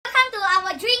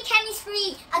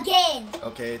again.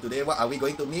 Okay, today what are we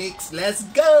going to mix? Let's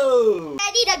go!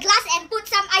 Ready the glass and put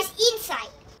some ice inside.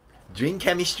 Drink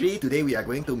chemistry. Today we are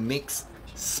going to mix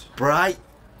Sprite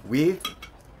with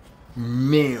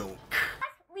milk.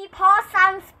 We pour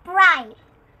some Sprite.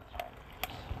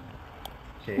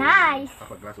 Okay. Nice.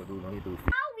 Half a glass will do, no need to.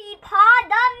 Now we pour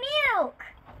the milk.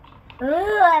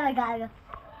 Oh my god.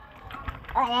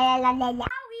 Now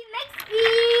we mix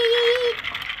it.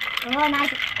 Oh nice.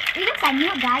 It looks like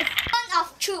milk, guys. Moment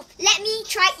of truth. Let me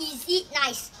try. Is it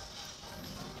nice?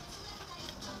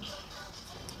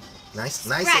 Nice,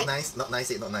 nice, Sprite. nice, not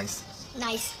nice, not nice.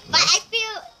 Nice. But I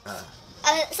feel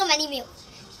so many milk.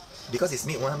 Because it's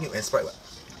milk, milk and Sprite. What?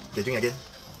 Okay, drink again.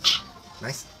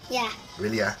 Nice. Yeah.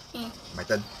 Really? My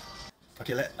turn.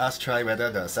 Okay, let us try whether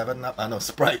the 7-Up,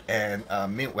 Sprite and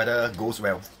milk whether goes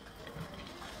well.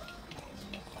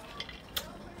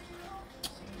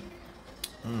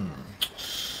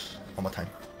 One more time.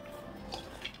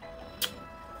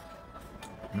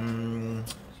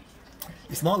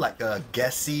 It's more like a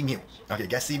gassy milk. Okay,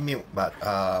 gassy milk, but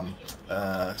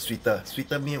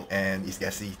sweeter milk, and it's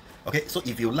gassy. Okay, so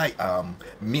if you like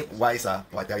milk wise, I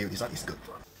tell you this one is good.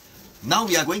 Now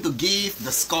we are going to give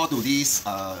the score to this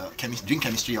drink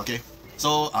chemistry. Okay,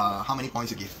 so how many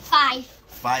points you give? 5.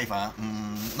 5.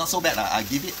 Not so bad. I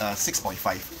give it 6.5.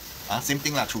 Same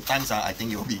thing lah. Through times I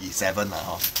think it will be 7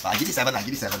 But I give it 7. I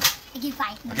give it 7. I give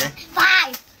 5. Okay.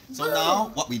 5. So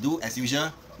now what we do as usual,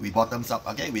 we bottoms up.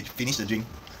 Okay, we finish the drink.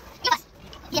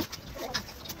 Yes.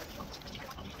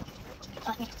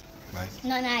 Okay. Nice.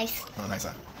 Not nice. Not nice.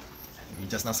 You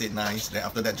just now said nice. Then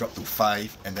after that drop to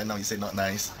 5, and then now you say not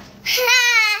nice.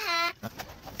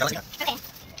 Okay.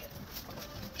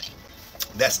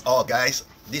 That's all, guys.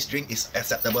 This drink is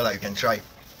acceptable. You can try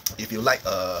if you like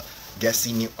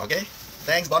gassy milk. Okay.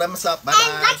 Thanks. Bottoms up. Bye bye.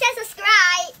 And like and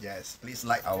subscribe. Yes. Please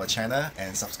like our channel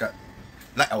and subscribe.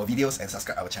 Like our videos and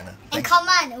subscribe our channel. And Thanks.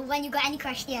 comment when you got any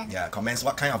question. Yeah. Comments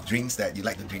what kind of drinks that you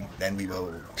like to drink. Then we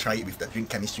will try it with the drink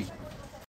chemistry.